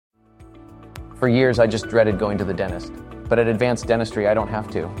For years, I just dreaded going to the dentist. But at Advanced Dentistry, I don't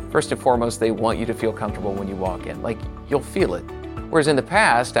have to. First and foremost, they want you to feel comfortable when you walk in. Like, you'll feel it. Whereas in the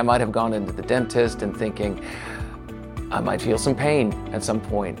past, I might have gone into the dentist and thinking, I might feel some pain at some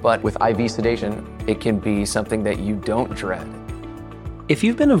point. But with IV sedation, it can be something that you don't dread. If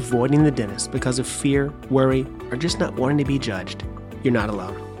you've been avoiding the dentist because of fear, worry, or just not wanting to be judged, you're not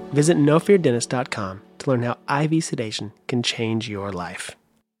alone. Visit nofeardentist.com to learn how IV sedation can change your life.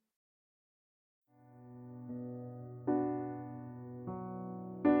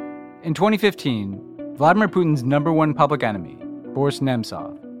 In 2015, Vladimir Putin's number one public enemy, Boris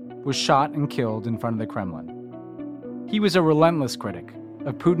Nemtsov, was shot and killed in front of the Kremlin. He was a relentless critic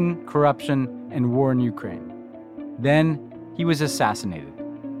of Putin, corruption, and war in Ukraine. Then, he was assassinated.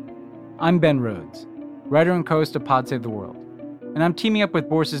 I'm Ben Rhodes, writer and host of Pod Save the World, and I'm teaming up with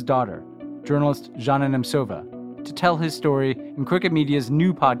Boris's daughter, journalist Zhana Nemtsova, to tell his story in Crooked Media's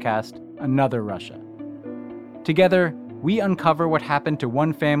new podcast, Another Russia. Together, we uncover what happened to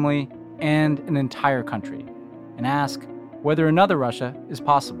one family and an entire country, and ask whether another Russia is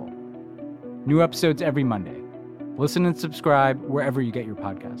possible. New episodes every Monday. Listen and subscribe wherever you get your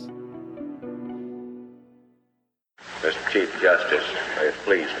podcasts. Mr. Chief Justice, may it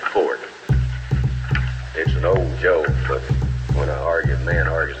please the court. It's an old joke, but when a man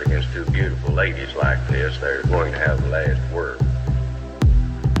argues against two beautiful ladies like this, they're going to have the last word.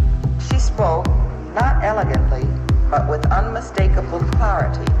 She spoke, not elegantly, but with unmistakable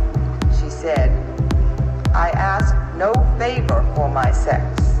clarity. She said, I ask no favor for my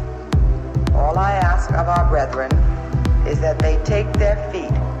sex. All I ask of our brethren is that they take their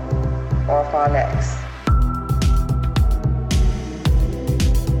feet off our necks.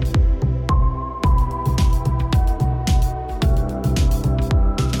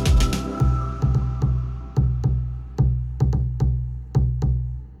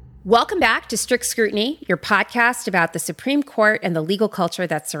 Welcome back to Strict Scrutiny, your podcast about the Supreme Court and the legal culture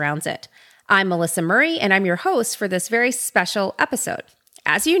that surrounds it. I'm Melissa Murray, and I'm your host for this very special episode.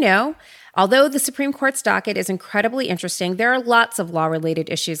 As you know, although the Supreme Court's docket is incredibly interesting, there are lots of law-related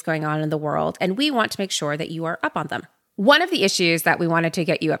issues going on in the world, and we want to make sure that you are up on them. One of the issues that we wanted to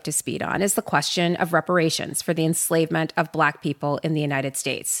get you up to speed on is the question of reparations for the enslavement of Black people in the United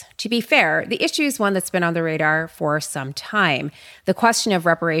States. To be fair, the issue is one that's been on the radar for some time. The question of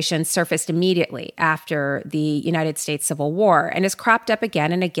reparations surfaced immediately after the United States Civil War and has cropped up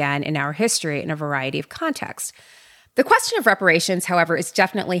again and again in our history in a variety of contexts. The question of reparations, however, is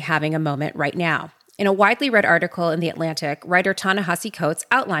definitely having a moment right now. In a widely read article in The Atlantic, writer Ta-Nehisi Coates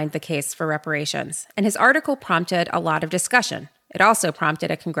outlined the case for reparations, and his article prompted a lot of discussion. It also prompted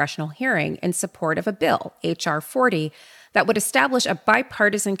a congressional hearing in support of a bill, H.R. 40, that would establish a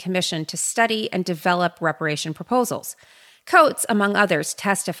bipartisan commission to study and develop reparation proposals. Coates, among others,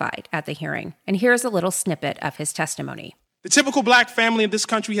 testified at the hearing, and here's a little snippet of his testimony. The typical Black family in this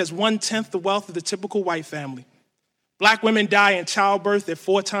country has 1/10 the wealth of the typical white family. Black women die in childbirth at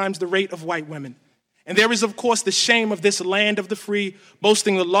 4 times the rate of white women. And there is, of course, the shame of this land of the free,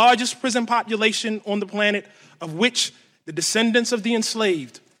 boasting the largest prison population on the planet, of which the descendants of the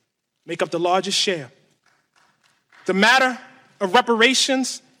enslaved make up the largest share. The matter of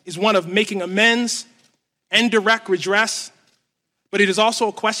reparations is one of making amends and direct redress, but it is also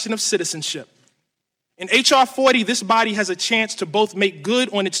a question of citizenship. In H.R. 40, this body has a chance to both make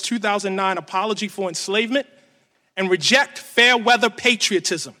good on its 2009 apology for enslavement and reject fair weather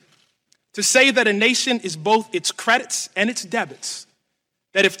patriotism. To say that a nation is both its credits and its debits.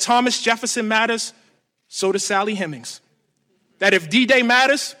 That if Thomas Jefferson matters, so does Sally Hemings. That if D-Day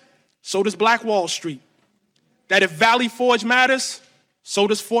matters, so does Black Wall Street. That if Valley Forge matters, so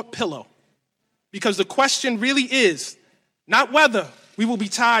does Fort Pillow. Because the question really is not whether we will be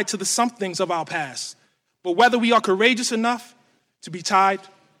tied to the somethings of our past, but whether we are courageous enough to be tied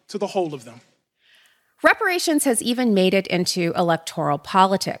to the whole of them. Reparations has even made it into electoral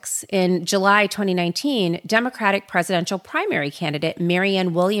politics. In July 2019, Democratic presidential primary candidate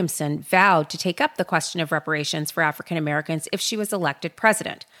Marianne Williamson vowed to take up the question of reparations for African Americans if she was elected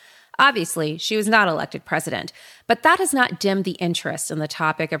president. Obviously, she was not elected president, but that has not dimmed the interest in the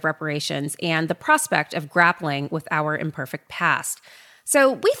topic of reparations and the prospect of grappling with our imperfect past.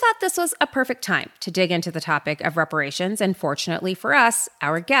 So we thought this was a perfect time to dig into the topic of reparations, and fortunately for us,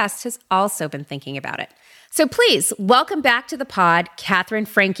 our guest has also been thinking about it. So please, welcome back to the pod, Katherine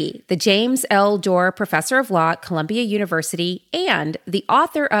Franke, the James L. Dorr Professor of Law at Columbia University and the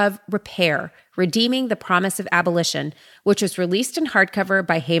author of Repair, Redeeming the Promise of Abolition, which was released in hardcover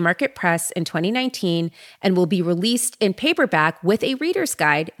by Haymarket Press in 2019 and will be released in paperback with a reader's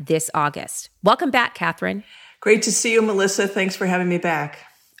guide this August. Welcome back, Katherine. Great to see you, Melissa. Thanks for having me back.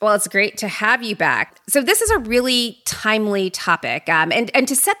 Well, it's great to have you back. So this is a really timely topic. And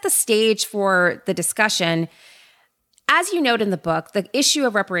to set the stage for the discussion, as you note in the book, the issue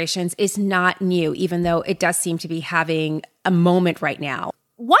of reparations is not new, even though it does seem to be having a moment right now.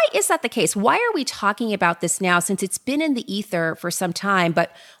 Why is that the case? Why are we talking about this now, since it's been in the ether for some time,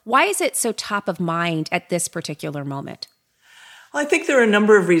 but why is it so top of mind at this particular moment? Well, I think there are a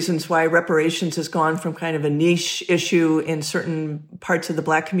number of reasons why reparations has gone from kind of a niche issue in certain parts of the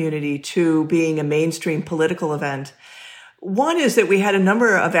Black community to being a mainstream political event. One is that we had a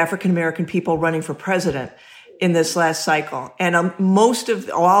number of African American people running for president in this last cycle. And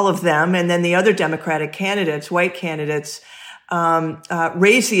all of them, and then the other Democratic candidates, white candidates,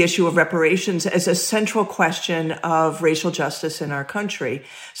 raised the issue of reparations as a central question of racial justice in our country.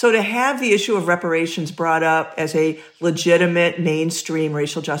 So to have the issue of reparations brought up as a legitimate mainstream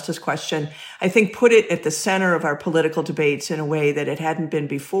racial justice question, I think put it at the center of our political debates in a way that it hadn't been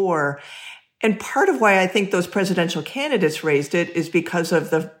before. And part of why I think those presidential candidates raised it is because of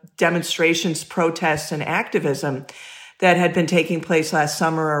the demonstrations, protests, and activism that had been taking place last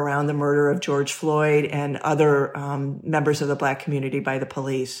summer around the murder of George Floyd and other members of the Black community by the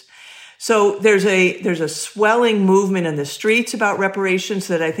police. So there's a swelling movement in the streets about reparations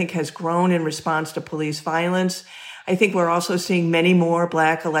that I think has grown in response to police violence. I think we're also seeing many more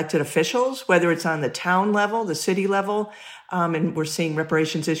Black elected officials, whether it's on the town level, the city level, and we're seeing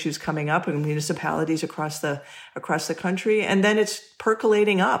reparations issues coming up in municipalities across the country. And then it's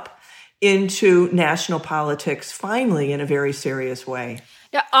percolating up into national politics, finally, in a very serious way.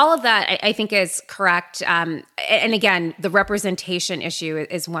 Yeah, all of that, I think, is correct. And again, the representation issue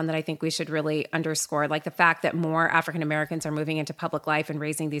is one that I think we should really underscore. Like the fact that more African Americans are moving into public life and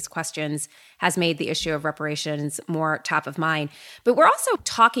raising these questions has made the issue of reparations more top of mind. But we're also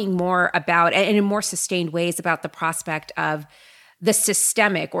talking more about, and in more sustained ways, about the prospect of the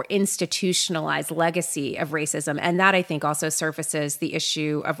systemic or institutionalized legacy of racism. And that, I think, also surfaces the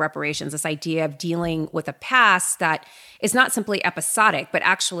issue of reparations, this idea of dealing with a past that is not simply episodic, but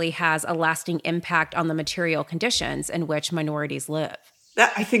actually has a lasting impact on the material conditions in which minorities live.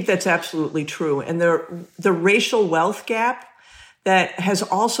 I think that's absolutely true. And the racial wealth gap that has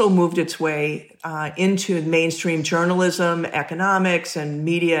also moved its way into mainstream journalism, economics, and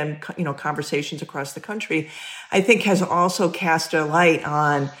media, and conversations across the country, I think has also cast a light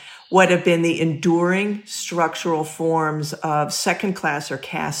on what have been the enduring structural forms of second-class or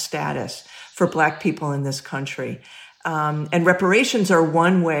caste status for Black people in this country. And reparations are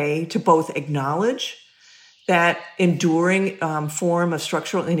one way to both acknowledge that enduring form of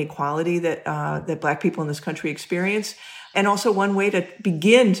structural inequality that Black people in this country experience, and also one way to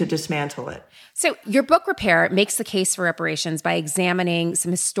begin to dismantle it. So your book, Repair, makes the case for reparations by examining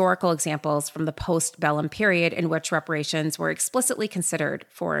some historical examples from the post-bellum period in which reparations were explicitly considered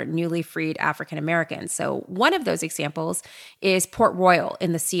for newly freed African Americans. So one of those examples is Port Royal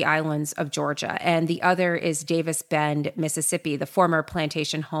in the Sea Islands of Georgia, and the other is Davis Bend, Mississippi, the former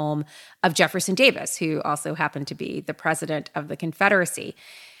plantation home of Jefferson Davis, who also happened to be the president of the Confederacy.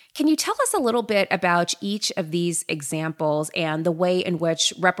 Can you tell us a little bit about each of these examples and the way in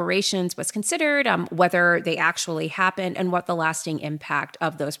which reparations was considered, whether they actually happened, and what the lasting impact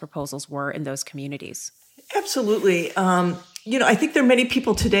of those proposals were in those communities? Absolutely. I think there are many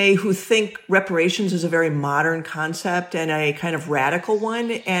people today who think reparations is a very modern concept and a kind of radical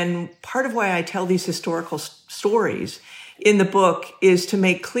one. And part of why I tell these historical stories in the book is to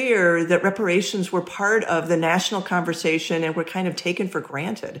make clear that reparations were part of the national conversation and were kind of taken for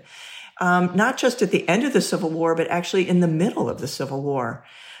granted, not just at the end of the Civil War, but actually in the middle of the Civil War.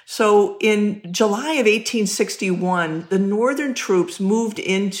 So in July of 1861, the Northern troops moved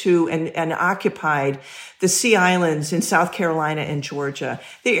into and occupied the Sea Islands in South Carolina and Georgia,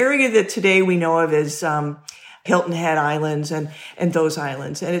 the area that today we know of as Hilton Head Islands and those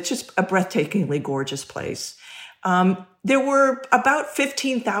islands. And it's just a breathtakingly gorgeous place. There were about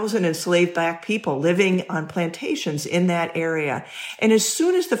 15,000 enslaved Black people living on plantations in that area. And as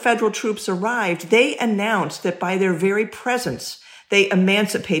soon as the federal troops arrived, they announced that by their very presence, they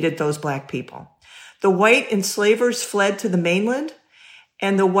emancipated those Black people. The white enslavers fled to the mainland,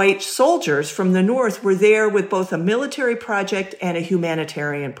 and the white soldiers from the North were there with both a military project and a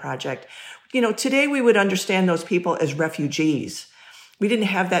humanitarian project. Today we would understand those people as refugees. We didn't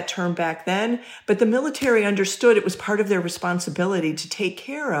have that term back then, but the military understood it was part of their responsibility to take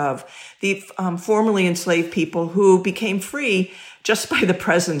care of the formerly enslaved people who became free just by the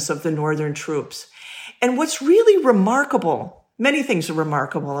presence of the Northern troops. And what's really remarkable, many things are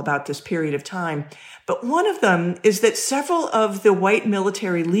remarkable about this period of time, but one of them is that several of the white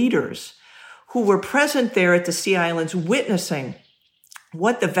military leaders who were present there at the Sea Islands witnessing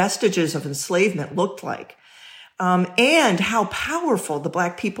what the vestiges of enslavement looked like, and how powerful the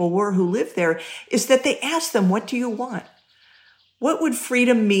Black people were who lived there, is that they asked them, what do you want? What would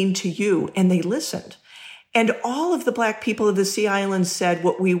freedom mean to you? And they listened. And all of the Black people of the Sea Islands said,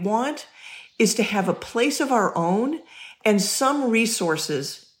 what we want is to have a place of our own and some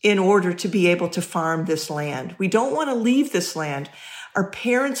resources in order to be able to farm this land. We don't want to leave this land. Our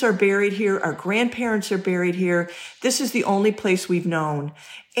parents are buried here. Our grandparents are buried here. This is the only place we've known.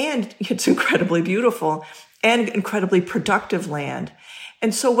 And it's incredibly beautiful and incredibly productive land.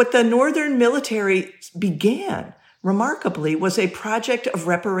 And so what the Northern military began, remarkably, was a project of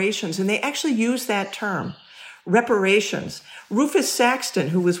reparations. And they actually used that term, reparations. Rufus Saxton,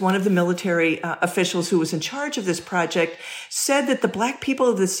 who was one of the military officials who was in charge of this project, said that the Black people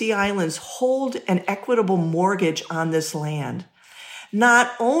of the Sea Islands hold an equitable mortgage on this land,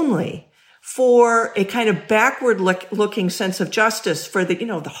 not only for a kind of backward-looking sense of justice for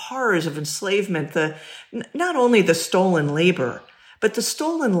the horrors of enslavement, not only the stolen labor, but the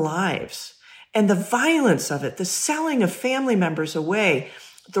stolen lives and the violence of it, the selling of family members away,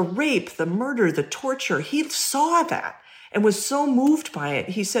 the rape, the murder, the torture. He saw that and was so moved by it.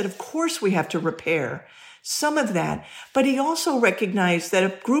 He said, of course we have to repair some of that. But he also recognized that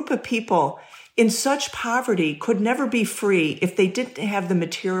a group of people in such poverty could never be free if they didn't have the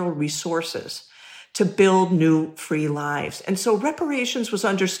material resources to build new free lives. And so reparations was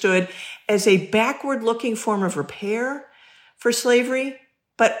understood as a backward-looking form of repair for slavery,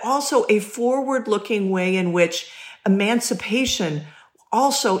 but also a forward-looking way in which emancipation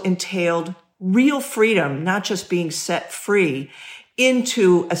also entailed real freedom, not just being set free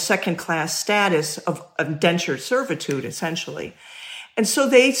into a second-class status of indentured servitude, essentially. And so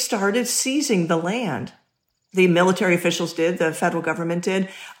they started seizing the land. The military officials did, the federal government did,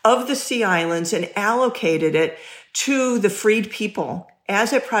 of the Sea Islands, and allocated it to the freed people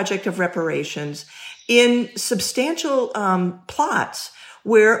as a project of reparations in substantial plots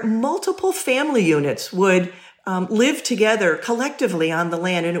where multiple family units would live together collectively on the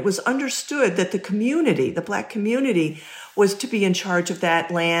land. And it was understood that the community, the Black community, was to be in charge of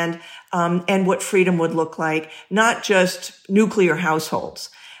that land and what freedom would look like, not just nuclear households.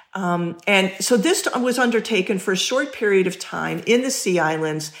 And so this was undertaken for a short period of time in the Sea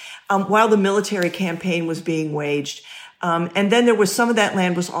Islands while the military campaign was being waged. And then there was some of that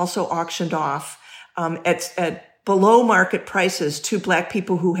land was also auctioned off at below market prices to Black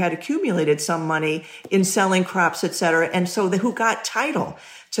people who had accumulated some money in selling crops, et cetera. And so who got title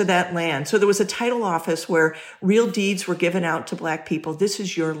to that land. So there was a title office where real deeds were given out to Black people. This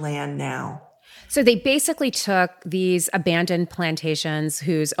is your land now. So they basically took these abandoned plantations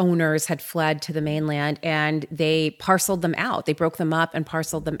whose owners had fled to the mainland and they parceled them out. They broke them up and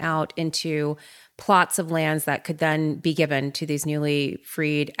parceled them out into plots of lands that could then be given to these newly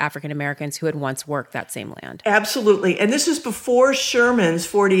freed African Americans who had once worked that same land. Absolutely. And this is before Sherman's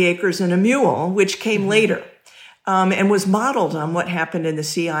 40 acres and a mule, which came later. And was modeled on what happened in the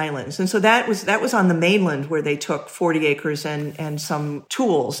Sea Islands. And so that was on the mainland where they took 40 acres and some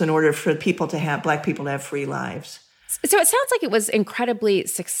tools in order for Black people to have free lives. So it sounds like it was incredibly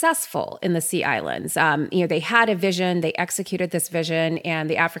successful in the Sea Islands. They had a vision, they executed this vision, and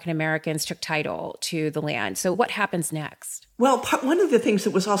the African Americans took title to the land. So what happens next? Well, one of the things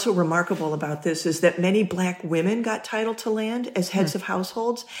that was also remarkable about this is that many Black women got title to land as heads of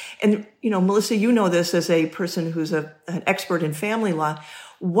households. And, Melissa, you know this as a person who's an expert in family law.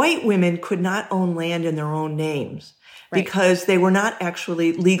 White women could not own land in their own names. Right. Because they were not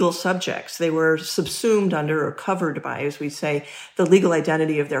actually legal subjects. They were subsumed under or covered by, as we say, the legal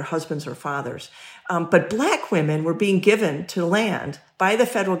identity of their husbands or fathers. But Black women were being given to land by the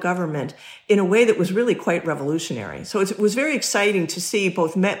federal government in a way that was really quite revolutionary. So it was very exciting to see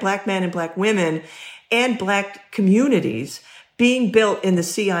both Black men and Black women and Black communities being built in the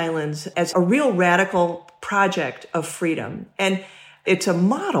Sea Islands as a real radical project of freedom. And it's a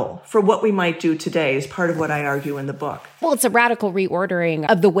model for what we might do today as part of what I argue in the book. Well, it's a radical reordering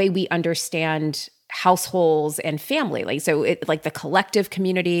of the way we understand households and family. Like the collective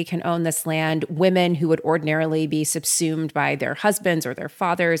community can own this land. Women who would ordinarily be subsumed by their husbands or their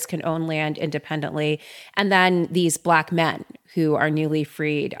fathers can own land independently. And then these Black men who are newly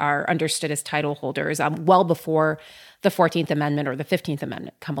freed are understood as title holders well before the 14th Amendment or the 15th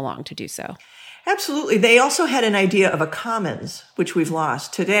Amendment come along to do so. Absolutely. They also had an idea of a commons, which we've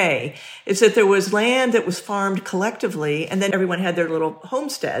lost today, is that there was land that was farmed collectively, and then everyone had their little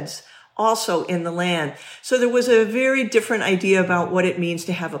homesteads also in the land. So there was a very different idea about what it means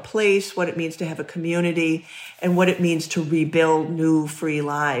to have a place, what it means to have a community, and what it means to rebuild new free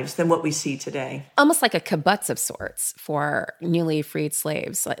lives than what we see today. Almost like a kibbutz of sorts for newly freed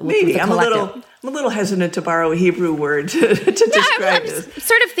slaves. Maybe. I'm a little hesitant to borrow a Hebrew word to describe this. I'm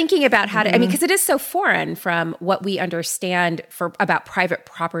sort of thinking about how to, because it is so foreign from what we understand about private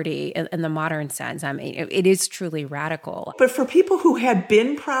property in the modern sense. I mean, it is truly radical. But for people who had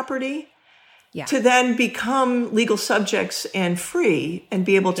been property, to then become legal subjects and free and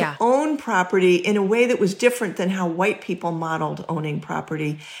be able to own property in a way that was different than how white people modeled owning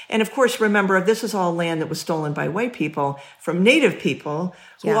property. And of course, remember, this is all land that was stolen by white people from Native people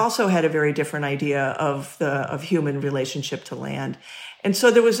who also had a very different idea of human relationship to land. And so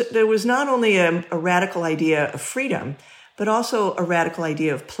there was not only a radical idea of freedom, but also a radical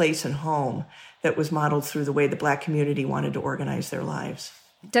idea of place and home that was modeled through the way the Black community wanted to organize their lives.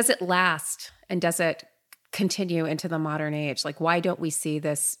 Does it last and does it continue into the modern age? Like, why don't we see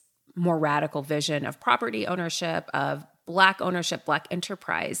this more radical vision of property ownership, of Black ownership, Black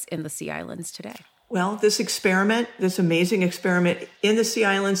enterprise in the Sea Islands today? Well, this amazing experiment in the Sea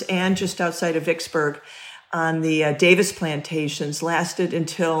Islands and just outside of Vicksburg on the Davis plantations lasted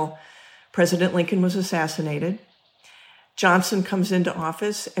until President Lincoln was assassinated. Johnson comes into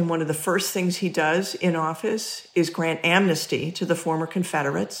office, and one of the first things he does in office is grant amnesty to the former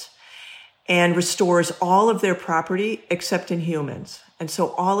Confederates and restores all of their property except Inhumans. And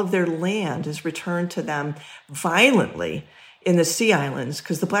so all of their land is returned to them violently in the Sea Islands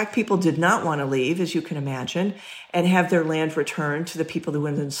because the Black people did not want to leave, as you can imagine, and have their land returned to the people who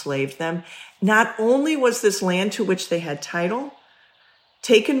had enslaved them. Not only was this land to which they had title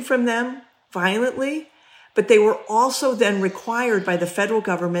taken from them violently, but they were also then required by the federal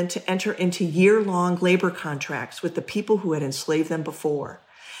government to enter into year-long labor contracts with the people who had enslaved them before.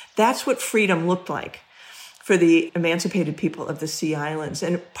 That's what freedom looked like for the emancipated people of the Sea Islands.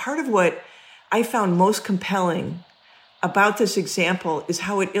 And part of what I found most compelling about this example is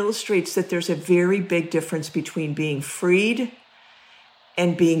how it illustrates that there's a very big difference between being freed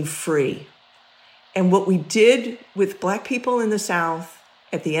and being free. And what we did with Black people in the South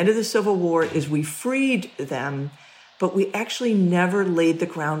at the end of the Civil War is we freed them, but we actually never laid the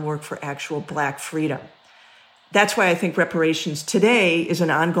groundwork for actual Black freedom. That's why I think reparations today is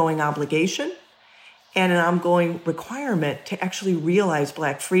an ongoing obligation and an ongoing requirement to actually realize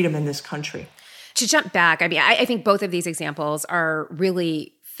Black freedom in this country. To jump back, I think both of these examples are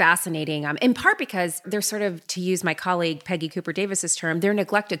really fascinating, in part because they're sort of, to use my colleague Peggy Cooper Davis's term, they're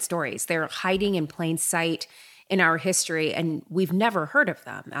neglected stories. They're hiding in plain sight in our history, and we've never heard of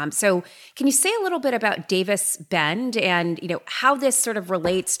them. So can you say a little bit about Davis Bend and how this sort of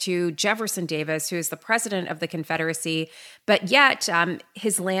relates to Jefferson Davis, who is the president of the Confederacy, but yet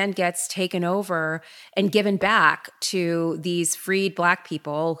his land gets taken over and given back to these freed Black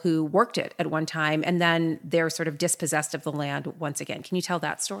people who worked it at one time, and then they're sort of dispossessed of the land once again. Can you tell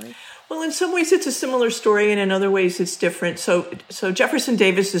that story? Well, in some ways it's a similar story, and in other ways it's different. So Jefferson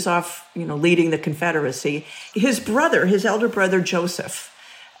Davis is off, leading the Confederacy. His brother, his elder brother, Joseph,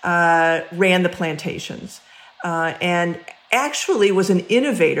 ran the plantations and actually was an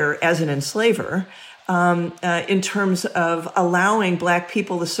innovator as an enslaver in terms of allowing Black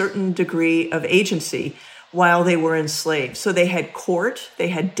people a certain degree of agency while they were enslaved. So they had court, they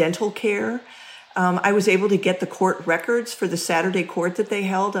had dental care. I was able to get the court records for the Saturday court that they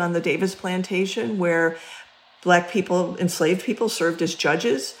held on the Davis plantation, where Black people, enslaved people, served as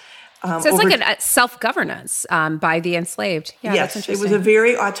judges. So it's like a self-governance by the enslaved. Yeah, yes, that's it was a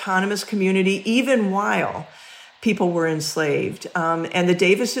very autonomous community, even while people were enslaved. And the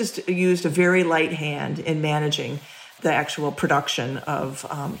Davises used a very light hand in managing the actual production of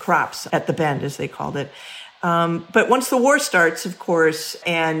crops at the Bend, as they called it. But once the war starts, of course,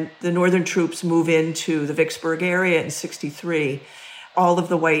 and the Northern troops move into the Vicksburg area in 1963, all of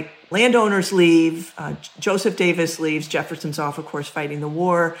the white landowners leave. Joseph Davis leaves. Jefferson's off, of course, fighting the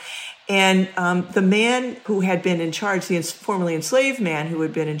war. And the man who had been in charge, the formerly enslaved man who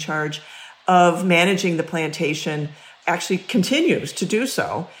had been in charge of managing the plantation, actually continues to do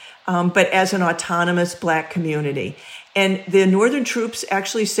so, but as an autonomous Black community. And the Northern troops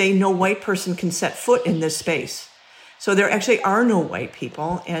actually say no white person can set foot in this space. So there actually are no white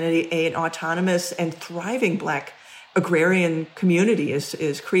people, and an autonomous and thriving Black agrarian community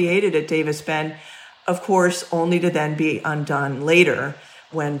is created at Davis Bend, of course, only to then be undone later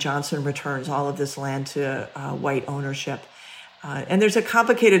when Johnson returns all of this land to white ownership. And there's a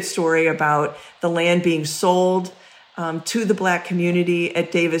complicated story about the land being sold to the Black community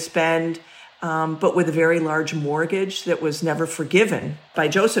at Davis Bend but with a very large mortgage that was never forgiven by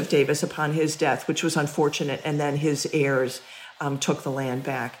Joseph Davis upon his death, which was unfortunate, and then his heirs took the land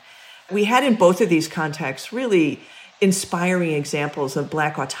back. We had in both of these contexts really inspiring examples of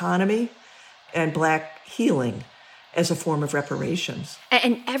Black autonomy and Black healing as a form of reparations.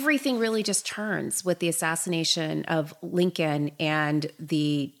 And everything really just turns with the assassination of Lincoln and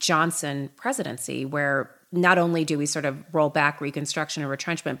the Johnson presidency, where not only do we sort of roll back Reconstruction and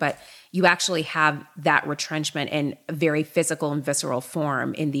retrenchment, but you actually have that retrenchment in a very physical and visceral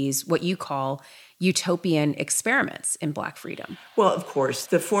form in these, what you call utopian experiments in Black freedom. Well, of course,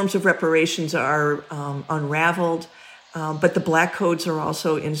 the forms of reparations are unraveled. But the Black codes are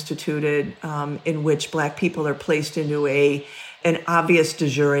also instituted in which Black people are placed into an obvious de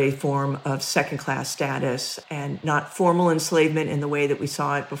jure form of second-class status and not formal enslavement in the way that we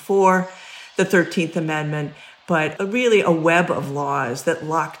saw it before the 13th Amendment, but really a web of laws that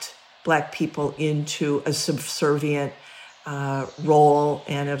locked Black people into a subservient role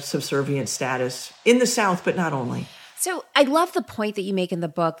and a subservient status in the South, but not only. So I love the point that you make in the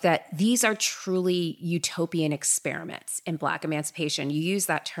book that these are truly utopian experiments in Black emancipation. You use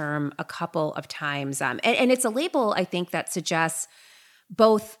that term a couple of times. And it's a label, I think, that suggests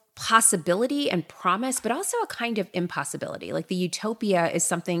both possibility and promise, but also a kind of impossibility. Like the utopia is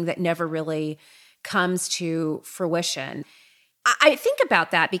something that never really comes to fruition. I think about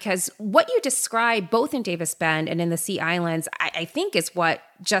that because what you describe both in Davis Bend and in the Sea Islands, I think is what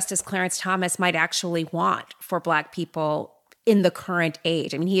Justice Clarence Thomas might actually want for Black people in the current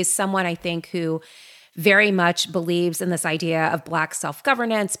age. I mean, he is someone, I think, who very much believes in this idea of Black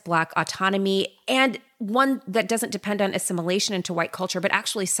self-governance, Black autonomy, and one that doesn't depend on assimilation into white culture, but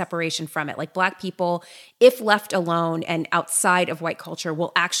actually separation from it. Like Black people, if left alone and outside of white culture,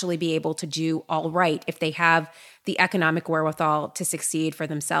 will actually be able to do all right if they have the economic wherewithal to succeed for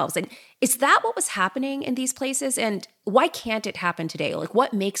themselves. And is that what was happening in these places? And why can't it happen today? Like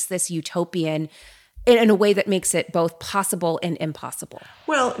what makes this utopian in a way that makes it both possible and impossible?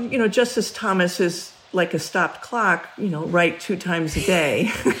 Well, Justice Thomas is like a stopped clock, right 2 times a day.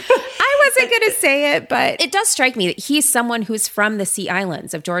 I wasn't going to say it, but it does strike me that he's someone who's from the Sea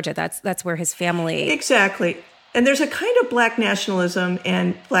Islands of Georgia. That's where his family... Exactly. And there's a kind of Black nationalism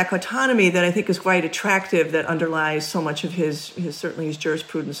and Black autonomy that I think is quite attractive that underlies so much of his certainly his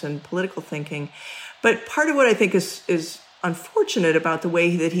jurisprudence and political thinking. But part of what I think is unfortunate about the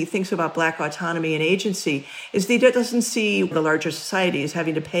way that he thinks about Black autonomy and agency is that he doesn't see the larger society as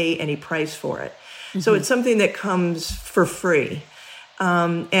having to pay any price for it. Mm-hmm. So it's something that comes for free.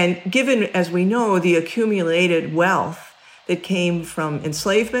 And given, as we know, the accumulated wealth that came from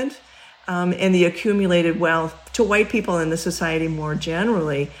enslavement and the accumulated wealth to white people in the society more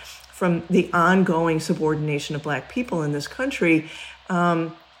generally from the ongoing subordination of Black people in this country,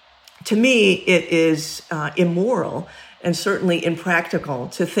 to me, it is immoral and certainly impractical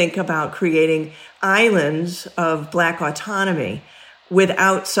to think about creating islands of Black autonomy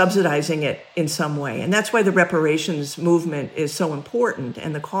without subsidizing it in some way. And that's why the reparations movement is so important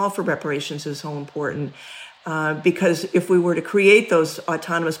and the call for reparations is so important, because if we were to create those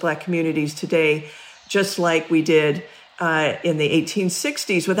autonomous Black communities today, just like we did in the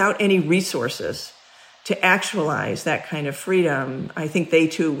 1860s, without any resources to actualize that kind of freedom, I think they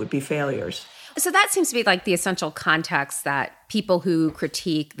too would be failures. So that seems to be like the essential context that people who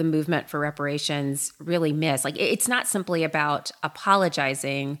critique the movement for reparations really miss. Like it's not simply about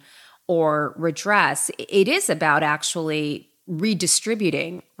apologizing or redress. It is about actually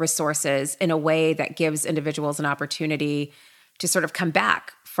redistributing resources in a way that gives individuals an opportunity to sort of come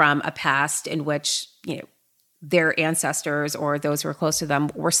back from a past in which, their ancestors or those who are close to them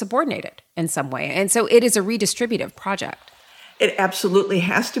were subordinated in some way. And so it is a redistributive project. It absolutely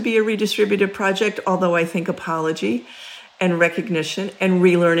has to be a redistributive project, although I think apology and recognition and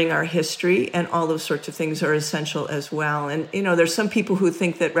relearning our history and all those sorts of things are essential as well. And, there's some people who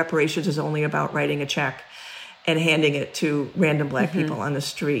think that reparations is only about writing a check and handing it to random Black people on the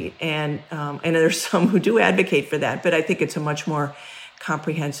street. And there's some who do advocate for that, but I think it's a much more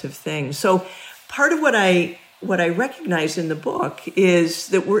comprehensive thing. So part of what I recognize in the book is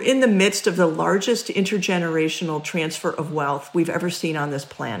that we're in the midst of the largest intergenerational transfer of wealth we've ever seen on this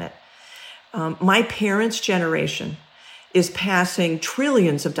planet. My parents' generation is passing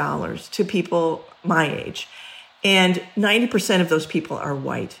trillions of dollars to people my age, and 90% of those people are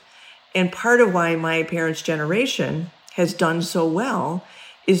white. And part of why my parents' generation has done so well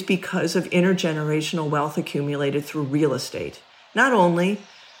is because of intergenerational wealth accumulated through real estate. Not only,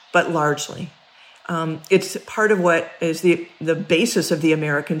 but largely. It's part of what is the basis of the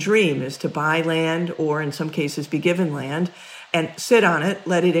American dream is to buy land or in some cases be given land and sit on it,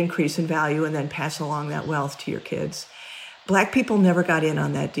 let it increase in value, and then pass along that wealth to your kids. Black people never got in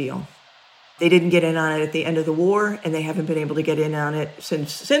on that deal. They didn't get in on it at the end of the war, and they haven't been able to get in on it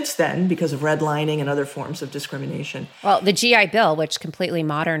since then because of redlining and other forms of discrimination. Well, the GI Bill, which completely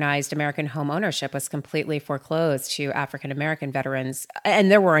modernized American home ownership, was completely foreclosed to African-American veterans. And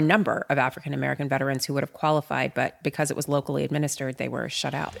there were a number of African-American veterans who would have qualified, but because it was locally administered, they were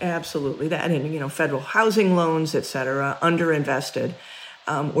shut out. Absolutely. That and, federal housing loans, et cetera, underinvested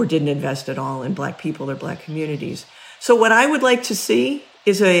or didn't invest at all in Black people or Black communities. So what I would like to see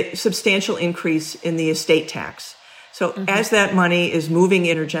is a substantial increase in the estate tax. So as that money is moving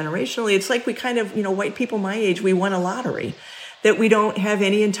intergenerationally, it's like we kind of, white people my age, we won a lottery that we don't have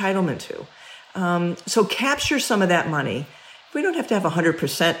any entitlement to. So capture some of that money. We don't have to have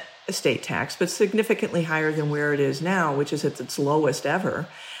 100% estate tax, but significantly higher than where it is now, which is at its lowest ever.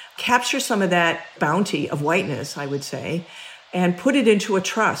 Capture some of that bounty of whiteness, I would say, and put it into a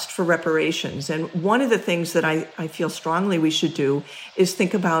trust for reparations. And one of the things that I feel strongly we should do is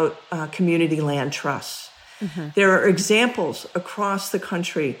think about community land trusts. There are examples across the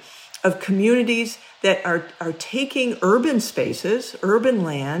country of communities that are taking urban spaces, urban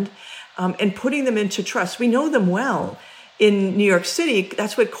land, and putting them into trust. We know them well. In New York City,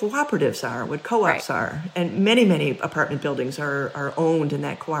 that's what cooperatives are, what co-ops are. And many, many apartment buildings are owned in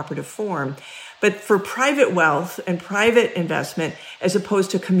that cooperative form. But for private wealth and private investment, as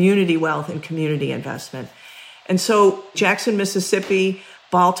opposed to community wealth and community investment. And so Jackson, Mississippi,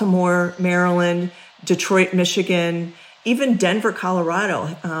 Baltimore, Maryland, Detroit, Michigan, even Denver,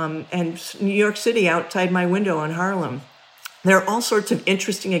 Colorado, and New York City outside my window in Harlem. There are all sorts of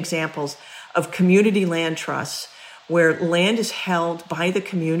interesting examples of community land trusts where land is held by the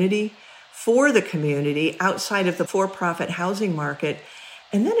community, for the community, outside of the for-profit housing market.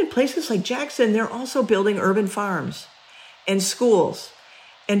 And then in places like Jackson, they're also building urban farms and schools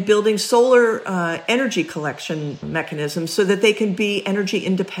and building solar energy collection mechanisms so that they can be energy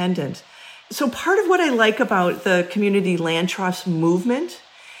independent. So part of what I like about the community land trust movement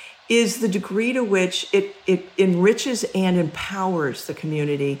is the degree to which it enriches and empowers the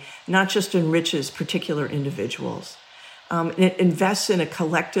community, not just enriches particular individuals. And it invests in a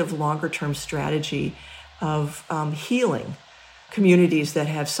collective longer-term strategy of healing communities that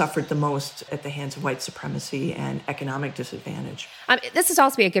have suffered the most at the hands of white supremacy and economic disadvantage. This is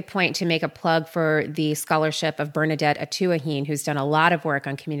also a good point to make a plug for the scholarship of Bernadette Atuahine, who's done a lot of work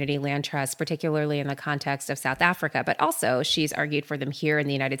on community land trusts, particularly in the context of South Africa, but also she's argued for them here in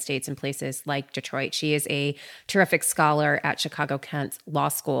the United States in places like Detroit. She is a terrific scholar at Chicago-Kent Law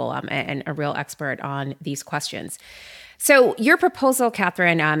School and a real expert on these questions. So your proposal,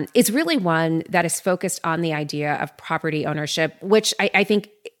 Catherine, is really one that is focused on the idea of property ownership, which I think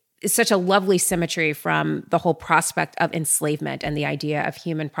is such a lovely symmetry from the whole prospect of enslavement and the idea of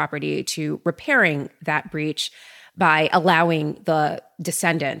human property to repairing that breach by allowing the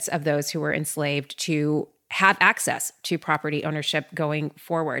descendants of those who were enslaved to have access to property ownership going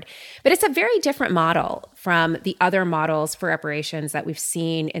forward. But it's a very different model from the other models for reparations that we've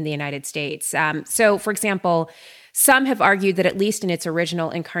seen in the United States. So, for example, some have argued that at least in its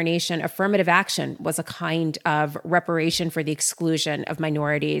original incarnation, affirmative action was a kind of reparation for the exclusion of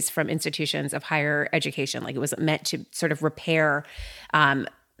minorities from institutions of higher education. Like it was meant to sort of repair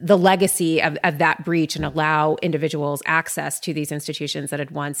the legacy of that breach and allow individuals access to these institutions that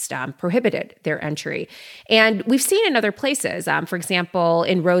had once prohibited their entry. And we've seen in other places, for example,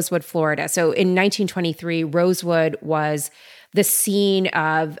 in Rosewood, Florida. So in 1923, Rosewood was the scene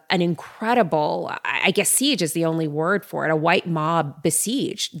of an incredible, I guess siege is the only word for it. A white mob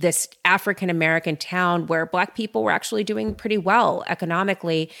besieged this African-American town where Black people were actually doing pretty well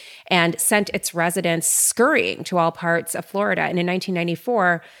economically and sent its residents scurrying to all parts of Florida. And in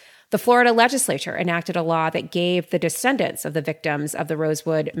 1994, the Florida legislature enacted a law that gave the descendants of the victims of the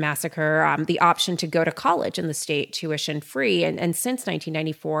Rosewood Massacre the option to go to college in the state tuition free. And since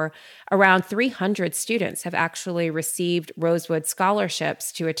 1994, around 300 students have actually received Rosewood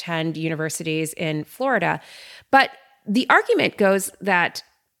scholarships to attend universities in Florida. But the argument goes that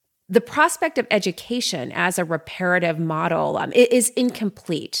the prospect of education as a reparative model is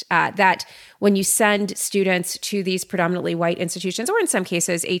incomplete, that when you send students to these predominantly white institutions, or in some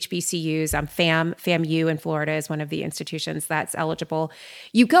cases HBCUs, FAMU in Florida is one of the institutions that's eligible,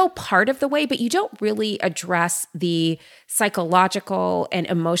 you go part of the way, but you don't really address the psychological and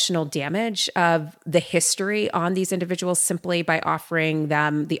emotional damage of the history on these individuals simply by offering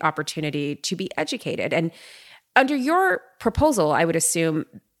them the opportunity to be educated. And under your proposal, I would assume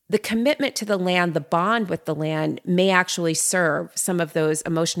the commitment to the land, the bond with the land, may actually serve some of those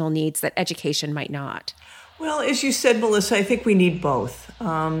emotional needs that education might not. Well, as you said, Melissa, I think we need both.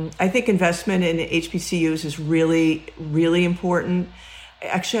 I think investment in HBCUs is really, really important.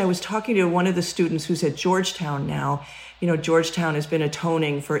 Actually, I was talking to one of the students who's at Georgetown now. You know, Georgetown has been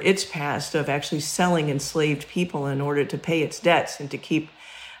atoning for its past of actually selling enslaved people in order to pay its debts and to keep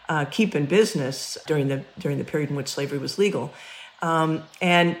in business during the period in which slavery was legal.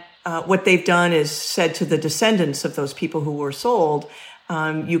 What they've done is said to the descendants of those people who were sold,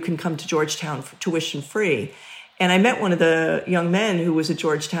 you can come to Georgetown for tuition free. And I met one of the young men who was at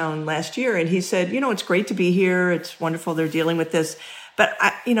Georgetown last year, and he said, it's great to be here. It's wonderful they're dealing with this. But,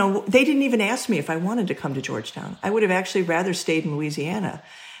 they didn't even ask me if I wanted to come to Georgetown. I would have actually rather stayed in Louisiana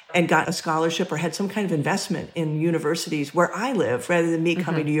and got a scholarship or had some kind of investment in universities where I live rather than me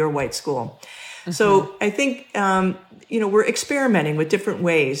coming to your white school. So I think, we're experimenting with different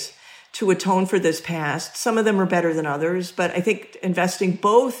ways to atone for this past. Some of them are better than others, but I think investing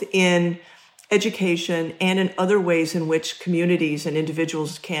both in education and in other ways in which communities and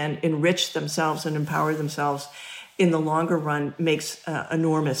individuals can enrich themselves and empower themselves in the longer run makes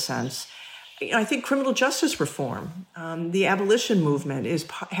enormous sense. I think criminal justice reform, the abolition movement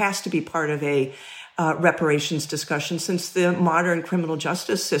has to be part of a reparations discussion, since the modern criminal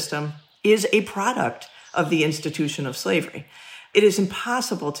justice system is a product of the institution of slavery. It is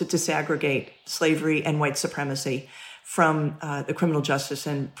impossible to disaggregate slavery and white supremacy from the criminal justice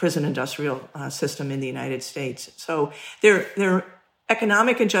and prison industrial system in the United States. So their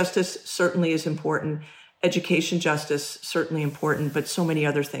economic injustice certainly is important. Education justice, certainly important, but so many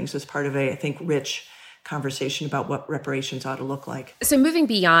other things as part of a, I think, rich conversation about what reparations ought to look like. So moving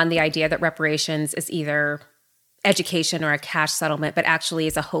beyond the idea that reparations is either education or a cash settlement, but actually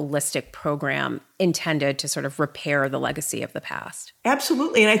is a holistic program intended to sort of repair the legacy of the past.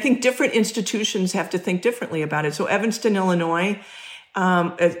 Absolutely. And I think different institutions have to think differently about it. So Evanston, Illinois,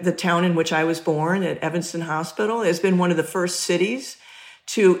 the town in which I was born at Evanston Hospital, has been one of the first cities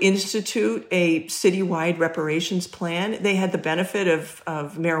to institute a citywide reparations plan. They had the benefit of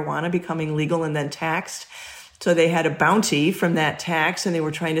marijuana becoming legal and then taxed. So they had a bounty from that tax, and they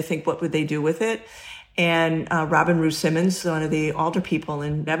were trying to think, what would they do with it? And Robin Rue Simmons, one of the alder people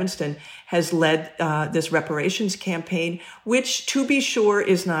in Evanston, has led this reparations campaign, which, to be sure,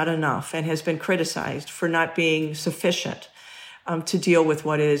 is not enough and has been criticized for not being sufficient to deal with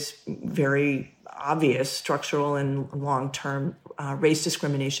what is very obvious structural and long-term race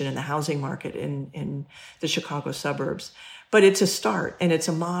discrimination in the housing market in the Chicago suburbs. But it's a start, and it's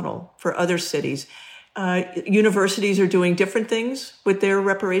a model for other cities. Universities are doing different things with their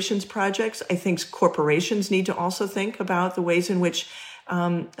reparations projects. I think corporations need to also think about the ways in which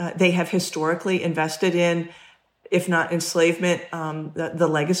they have historically invested in, if not enslavement, the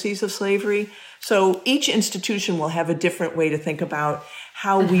legacies of slavery. So each institution will have a different way to think about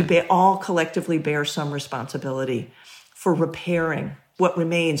how we all collectively bear some responsibility for repairing what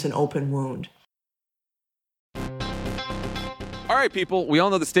remains an open wound. All right, people, we all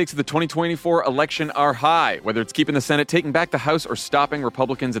know the stakes of the 2024 election are high, whether it's keeping the Senate, taking back the House, or stopping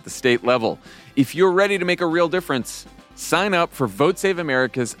Republicans at the state level. If you're ready to make a real difference, sign up for Vote Save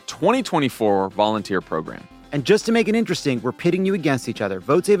America's 2024 volunteer program. And just to make it interesting, we're pitting you against each other.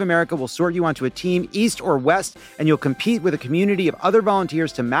 Vote Save America will sort you onto a team, east or west, and you'll compete with a community of other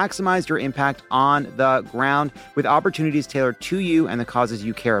volunteers to maximize your impact on the ground with opportunities tailored to you and the causes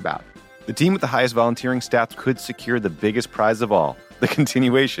you care about. The team with the highest volunteering stats could secure the biggest prize of all, the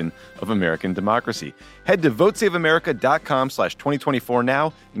continuation of American democracy. Head to votesaveamerica.com/2024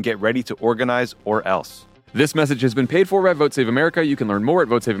 now and get ready to organize or else. This message has been paid for by Vote Save America. You can learn more at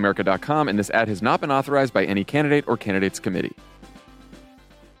votesaveamerica.com, and this ad has not been authorized by any candidate or candidates committee.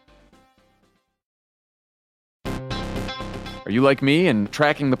 Are you like me and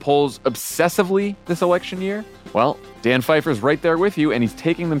tracking the polls obsessively this election year? Well, Dan Pfeiffer's right there with you, and he's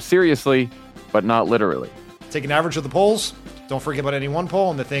taking them seriously, but not literally. Take an average of the polls. Don't forget about any one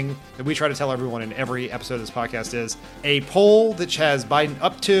poll. And the thing that we try to tell everyone in every episode of this podcast is a poll that has Biden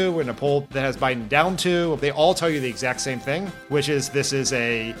up to and a poll that has Biden down to, they all tell you the exact same thing, which is this is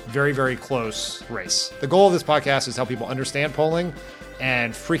a very, very close race. The goal of this podcast is to help people understand polling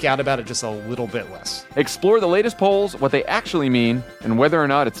and freak out about it just a little bit less. Explore the latest polls, what they actually mean, and whether or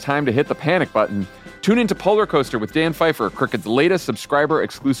not it's time to hit the panic button. Tune into Polar Coaster with Dan Pfeiffer, Crooked's latest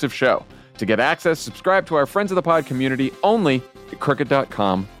subscriber-exclusive show. To get access, subscribe to our Friends of the Pod community only at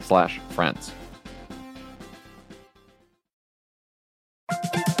crooked.com/friends.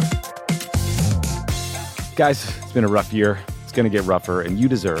 Guys, it's been a rough year. It's going to get rougher, and you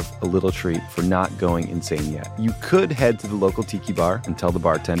deserve a little treat for not going insane yet. You could head to the local tiki bar and tell the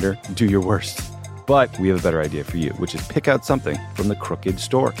bartender, do your worst. But we have a better idea for you, which is pick out something from the Crooked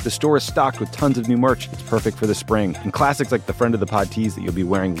store. The store is stocked with tons of new merch. It's perfect for the spring. And classics like the Friend of the Pod tees that you'll be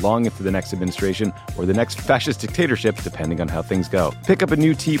wearing long into the next administration or the next fascist dictatorship, depending on how things go. Pick up a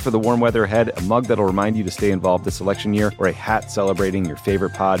new tee for the warm weather ahead, a mug that'll remind you to stay involved this election year, or a hat celebrating your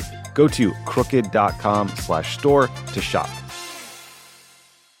favorite pod. Go to crooked.com/store to shop.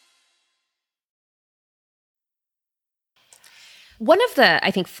 One of the,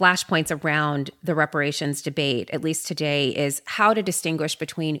 I think, flashpoints around the reparations debate, at least today, is how to distinguish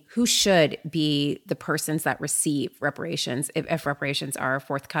between who should be the persons that receive reparations if reparations are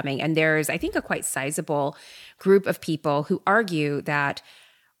forthcoming. And there's, I think, a quite sizable group of people who argue that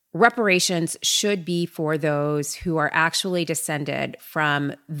reparations should be for those who are actually descended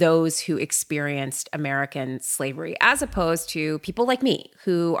from those who experienced American slavery, as opposed to people like me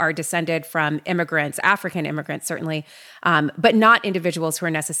who are descended from immigrants, African immigrants certainly, but not individuals who are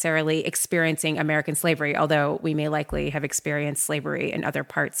necessarily experiencing American slavery, although we may likely have experienced slavery in other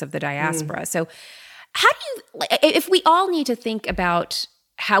parts of the diaspora. So how do you, if we all need to think about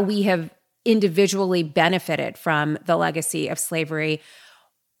how we have individually benefited from the legacy of slavery,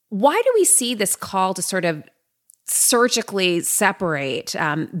 why do we see this call to sort of surgically separate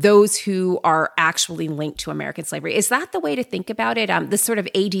those who are actually linked to American slavery? Is that the way to think about it? This sort of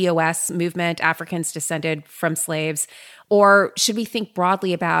ADOS movement, Africans descended from slaves, or should we think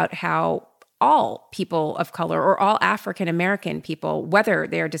broadly about how all people of color or all African American people, whether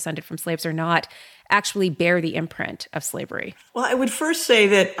they are descended from slaves or not, actually bear the imprint of slavery? Well, I would first say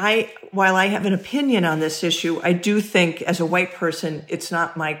that while I have an opinion on this issue, I do think as a white person, it's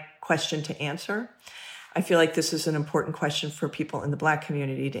not my question to answer. I feel like this is an important question for people in the Black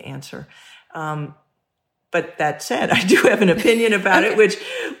community to answer. But that said, I do have an opinion about it,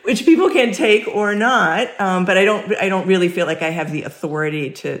 which people can take or not. But I don't really feel like I have the authority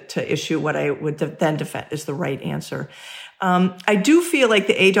to issue what I would then defend as the right answer. I do feel like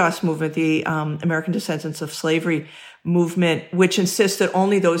the ADOS movement, the American Descendants of Slavery movement, which insists that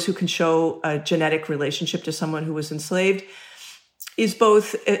only those who can show a genetic relationship to someone who was enslaved, is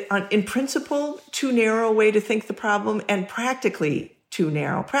both in principle too narrow a way to think the problem and practically too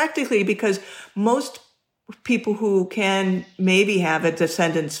narrow. Practically because most people who can maybe have a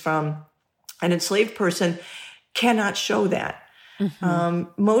descendants from an enslaved person cannot show that.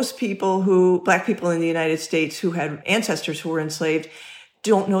 Mm-hmm. Most people Black people in the United States who had ancestors who were enslaved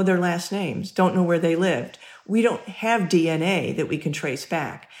don't know their last names, don't know where they lived. We don't have DNA that we can trace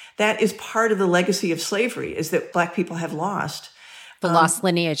back. That is part of the legacy of slavery, is that Black people have lost the lost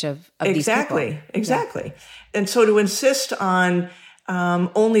lineage of these people. Exactly. Yeah. And so to insist on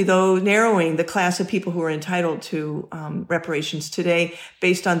only narrowing the class of people who are entitled to reparations today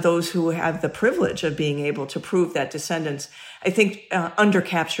based on those who have the privilege of being able to prove that descendants, I think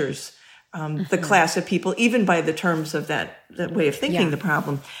undercaptures the class of people, even by the terms of that way of thinking the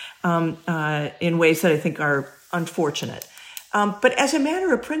problem, in ways that I think are unfortunate. But as a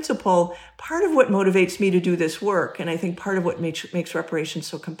matter of principle, part of what motivates me to do this work, and I think part of what makes reparations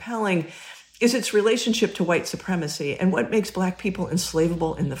so compelling, is its relationship to white supremacy and what makes Black people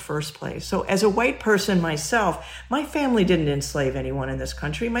enslavable in the first place. So as a white person myself, my family didn't enslave anyone in this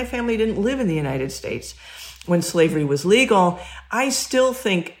country. My family didn't live in the United States when slavery was legal. I still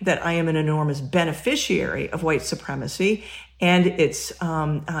think that I am an enormous beneficiary of white supremacy and its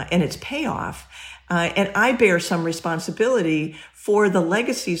payoff. And I bear some responsibility for the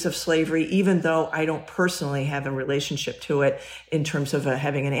legacies of slavery, even though I don't personally have a relationship to it in terms of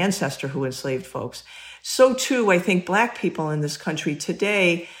having an ancestor who enslaved folks. So too, I think Black people in this country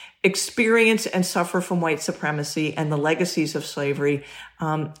today experience and suffer from white supremacy and the legacies of slavery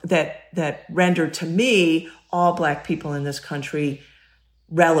that rendered, to me, all Black people in this country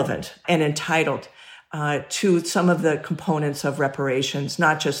relevant and entitled to some of the components of reparations,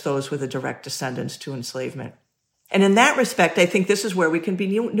 not just those with a direct descendants to enslavement. And in that respect, I think this is where we can be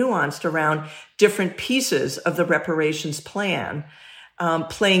nuanced around different pieces of the reparations plan,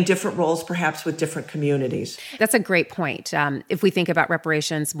 playing different roles, perhaps with different communities. That's a great point. If we think about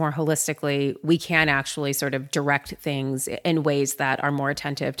reparations more holistically, we can actually sort of direct things in ways that are more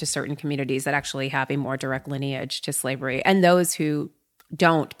attentive to certain communities that actually have a more direct lineage to slavery, and those who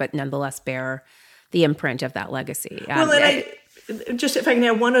don't, but nonetheless bear the imprint of that legacy. Well, and just if I can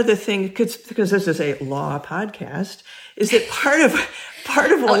add one other thing, because this is a law podcast, is that part of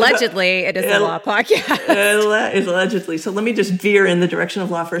what allegedly it is a law podcast. Allegedly. So let me just veer in the direction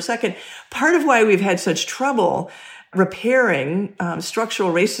of law for a second. Part of why we've had such trouble repairing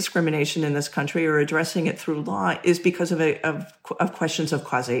structural race discrimination in this country or addressing it through law is because of questions of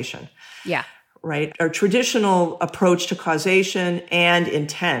causation. Yeah. right? Our traditional approach to causation and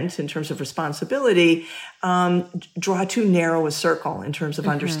intent in terms of responsibility draw too narrow a circle in terms of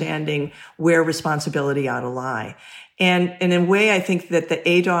understanding where responsibility ought to lie. And in a way, I think that the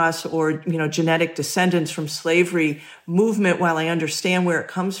ADOS or, genetic descendants from slavery movement, while I understand where it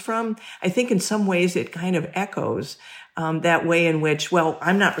comes from, I think in some ways it kind of echoes that way in which, well,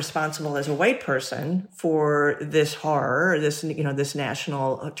 I'm not responsible as a white person for this horror, this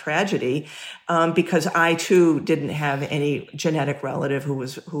national tragedy, because I too didn't have any genetic relative who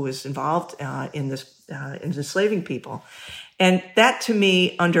was involved in enslaving people, and that to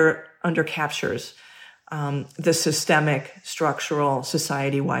me under captures the systemic, structural,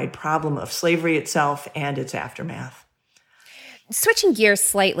 society-wide problem of slavery itself and its aftermath. Switching gears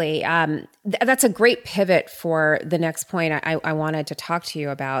slightly, that's a great pivot for the next point I wanted to talk to you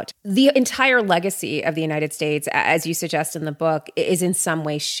about. The entire legacy of the United States, as you suggest in the book, is in some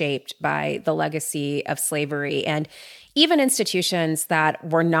way shaped by the legacy of slavery. And even institutions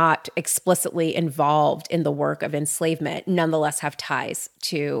that were not explicitly involved in the work of enslavement nonetheless have ties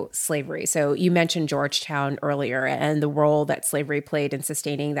to slavery. So you mentioned Georgetown earlier and the role that slavery played in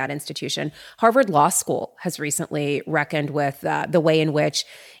sustaining that institution. Harvard Law School has recently reckoned with the way in which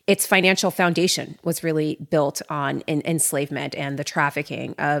its financial foundation was really built on enslavement and the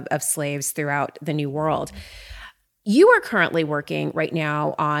trafficking of slaves throughout the New World. You are currently working right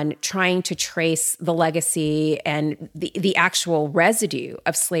now on trying to trace the legacy and the actual residue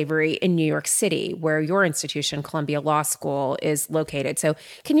of slavery in New York City, where your institution, Columbia Law School, is located. So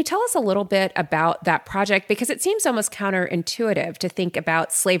can you tell us a little bit about that project? Because it seems almost counterintuitive to think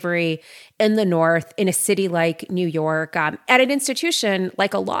about slavery in the North, in a city like New York, at an institution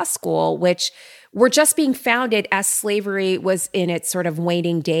like a law school, which were just being founded as slavery was in its sort of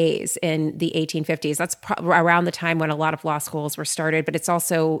waning days in the 1850s. That's around the time when a lot of law schools were started, but it's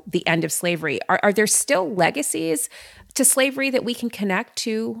also the end of slavery. Are there still legacies to slavery that we can connect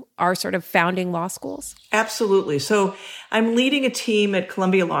to our sort of founding law schools? Absolutely. So I'm leading a team at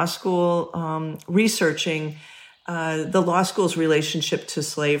Columbia Law School researching the law school's relationship to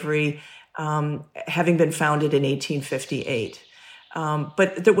slavery, having been founded in 1858.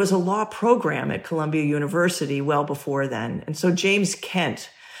 But there was a law program at Columbia University well before then. And so James Kent.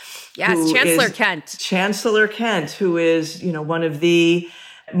 Yes, Chancellor Kent, who is, one of the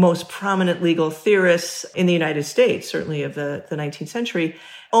most prominent legal theorists in the United States, certainly of the 19th century,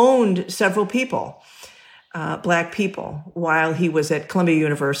 owned several people, Black people, while he was at Columbia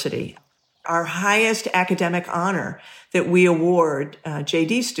University. Our highest academic honor that we award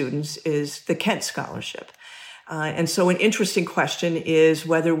JD students is the Kent Scholarship. And so an interesting question is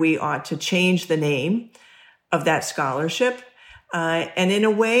whether we ought to change the name of that scholarship and in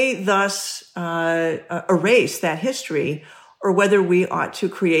a way thus erase that history, or whether we ought to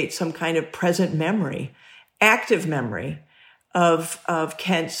create some kind of present memory, active memory of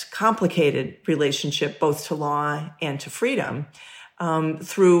Kent's complicated relationship both to law and to freedom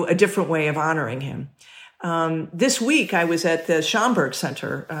through a different way of honoring him. This week, I was at the Schomburg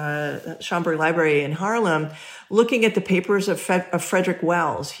Center, Schomburg Library in Harlem, looking at the papers of Frederick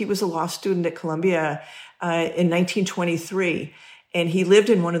Wells. He was a law student at Columbia in 1923, and he lived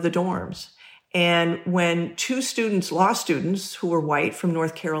in one of the dorms. And when two law students who were white from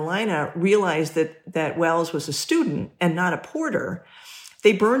North Carolina, realized that Wells was a student and not a porter,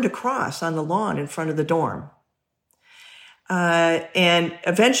 they burned a cross on the lawn in front of the dorm. And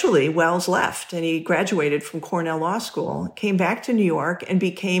eventually Wells left and he graduated from Cornell Law School, came back to New York and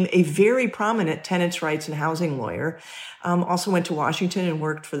became a very prominent tenants' rights and housing lawyer. Also went to Washington and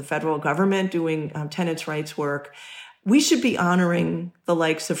worked for the federal government doing tenants' rights work. We should be honoring the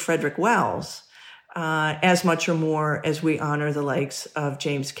likes of Frederick Wells as much or more as we honor the likes of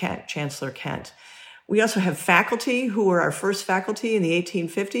James Kent, Chancellor Kent. We also have faculty who were our first faculty in the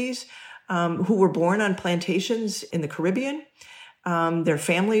 1850s, who were born on plantations in the Caribbean. Their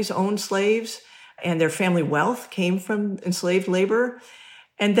families owned slaves, and their family wealth came from enslaved labor.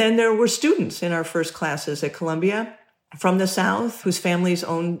 And then there were students in our first classes at Columbia from the South whose families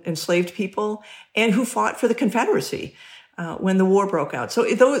owned enslaved people and who fought for the Confederacy when the war broke out. So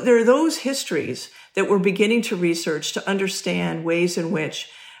there are those histories that we're beginning to research to understand ways in which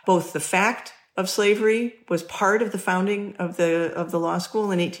both the fact of slavery was part of the founding of the law school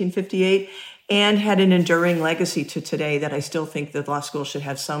in 1858 and had an enduring legacy to today that I still think the law school should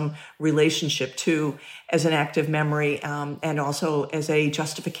have some relationship to as an active memory and also as a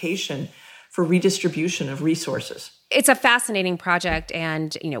justification for redistribution of resources. It's a fascinating project,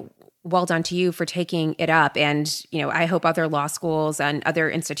 and well done to you for taking it up. And, I hope other law schools and other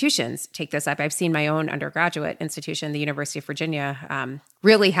institutions take this up. I've seen my own undergraduate institution, the University of Virginia,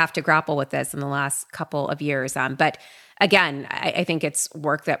 really have to grapple with this in the last couple of years. But again, I think it's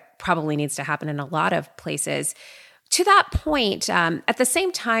work that probably needs to happen in a lot of places. To that point, at the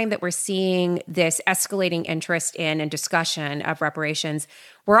same time that we're seeing this escalating interest in and discussion of reparations,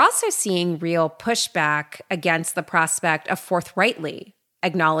 we're also seeing real pushback against the prospect of forthrightly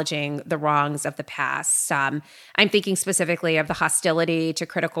acknowledging the wrongs of the past. I'm thinking specifically of the hostility to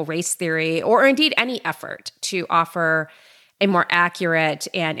critical race theory, or indeed any effort to offer a more accurate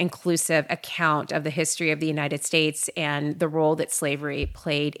and inclusive account of the history of the United States and the role that slavery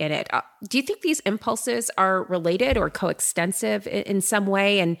played in it. Do you think these impulses are related or coextensive in some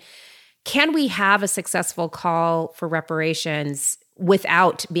way? And can we have a successful call for reparations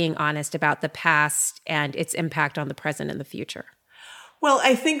without being honest about the past and its impact on the present and the future? Well,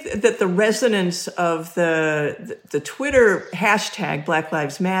 I think that the resonance of the Twitter hashtag Black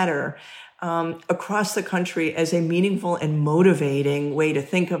Lives Matter across the country as a meaningful and motivating way to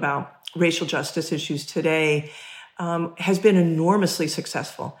think about racial justice issues today has been enormously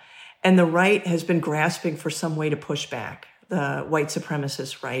successful. And the right has been grasping for some way to push back the white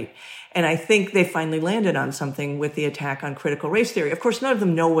supremacist right. And I think they finally landed on something with the attack on critical race theory. Of course, none of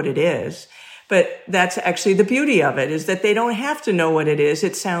them know what it is. But that's actually the beauty of it, is that they don't have to know what it is.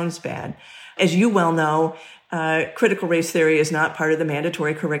 It sounds bad. As you well know, critical race theory is not part of the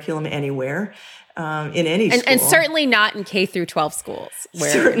mandatory curriculum anywhere, in any school. And certainly not in K through 12 schools.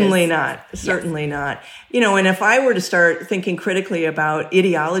 Certainly not. Certainly not. And if I were to start thinking critically about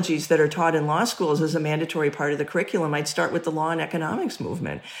ideologies that are taught in law schools as a mandatory part of the curriculum, I'd start with the law and economics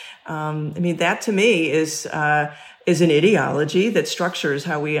movement. That to me is an ideology that structures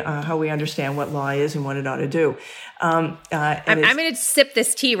how we understand what law is and what it ought to do. I'm going to sip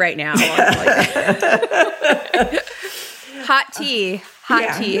this tea right now. Hot tea.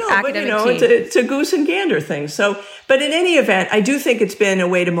 Academic tea. It's a goose and gander thing. But in any event, I do think it's been a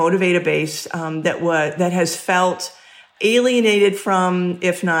way to motivate a base that has felt alienated from,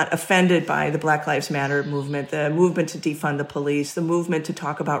 if not offended by, the Black Lives Matter movement, the movement to defund the police, the movement to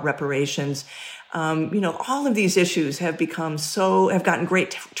talk about reparations. All of these issues have gotten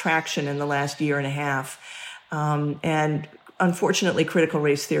great traction in the last year and a half. And unfortunately, critical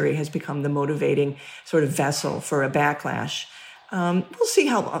race theory has become the motivating sort of vessel for a backlash. We'll see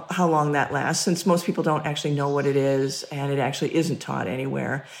how long that lasts, since most people don't actually know what it is, and it actually isn't taught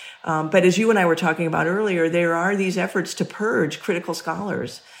anywhere. But as you and I were talking about earlier, there are these efforts to purge critical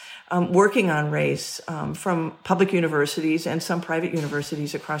scholars working on race from public universities and some private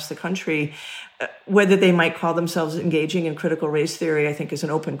universities across the country. Whether they might call themselves engaging in critical race theory, I think, is an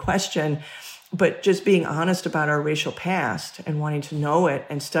open question. But just being honest about our racial past and wanting to know it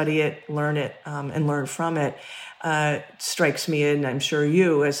and study it, and learn from it strikes me, and I'm sure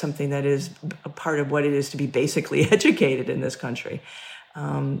you, as something that is a part of what it is to be basically educated in this country.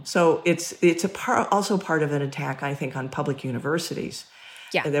 So it's also part of an attack, I think, on public universities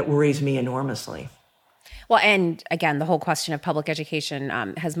that worries me enormously. Well, and again, the whole question of public education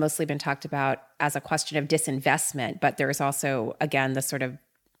has mostly been talked about as a question of disinvestment, but there is also, again, the sort of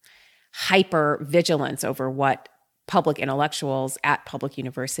hyper vigilance over what public intellectuals at public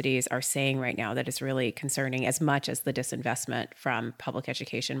universities are saying right now that is really concerning, as much as the disinvestment from public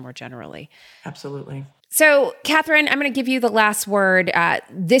education more generally. Absolutely. So, Catherine, I'm going to give you the last word.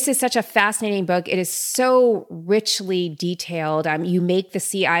 This is such a fascinating book. It is so richly detailed. You make the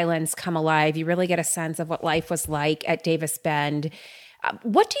Sea Islands come alive. You really get a sense of what life was like at Davis Bend.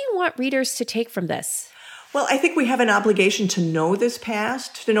 What do you want readers to take from this? Well, I think we have an obligation to know this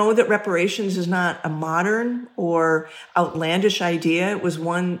past, to know that reparations is not a modern or outlandish idea. It was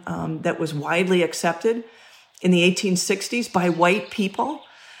one that was widely accepted in the 1860s by white people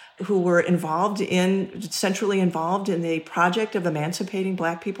who were centrally involved in the project of emancipating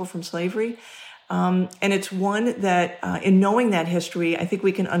Black people from slavery. And it's one that, in knowing that history, I think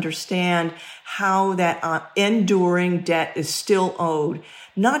we can understand how that enduring debt is still owed,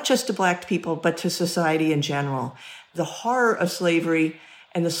 not just to Black people, but to society in general. The horror of slavery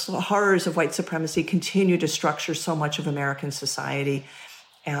and the horrors of white supremacy continue to structure so much of American society.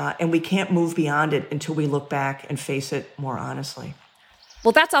 And we can't move beyond it until we look back and face it more honestly.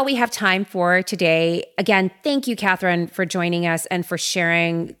 Well, that's all we have time for today. Again, thank you, Catherine, for joining us and for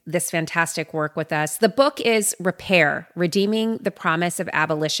sharing this fantastic work with us. The book is Repair, Redeeming the Promise of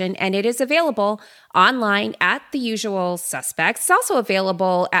Abolition, and it is available online at the usual suspects. It's also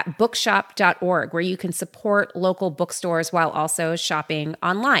available at bookshop.org, where you can support local bookstores while also shopping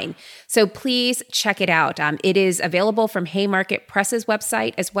online. So please check it out. It is available from Haymarket Press's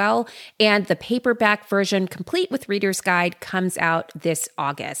website as well, and the paperback version, complete with Reader's Guide, comes out this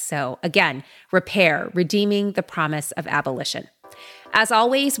August. So again, Repair, Redeeming the Promise of Abolition. As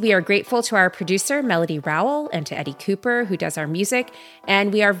always, we are grateful to our producer, Melody Rowell, and to Eddie Cooper, who does our music.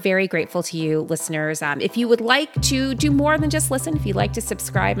 And we are very grateful to you, listeners. If you would like to do more than just listen, if you'd like to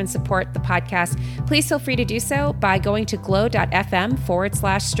subscribe and support the podcast, please feel free to do so by going to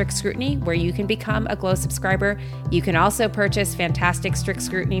glow.fm/Strict Scrutiny, where you can become a Glow subscriber. You can also purchase fantastic Strict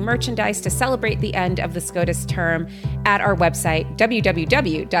Scrutiny merchandise to celebrate the end of the SCOTUS term at our website,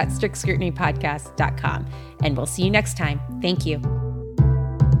 www.strictscrutinypodcast.com. And we'll see you next time. Thank you.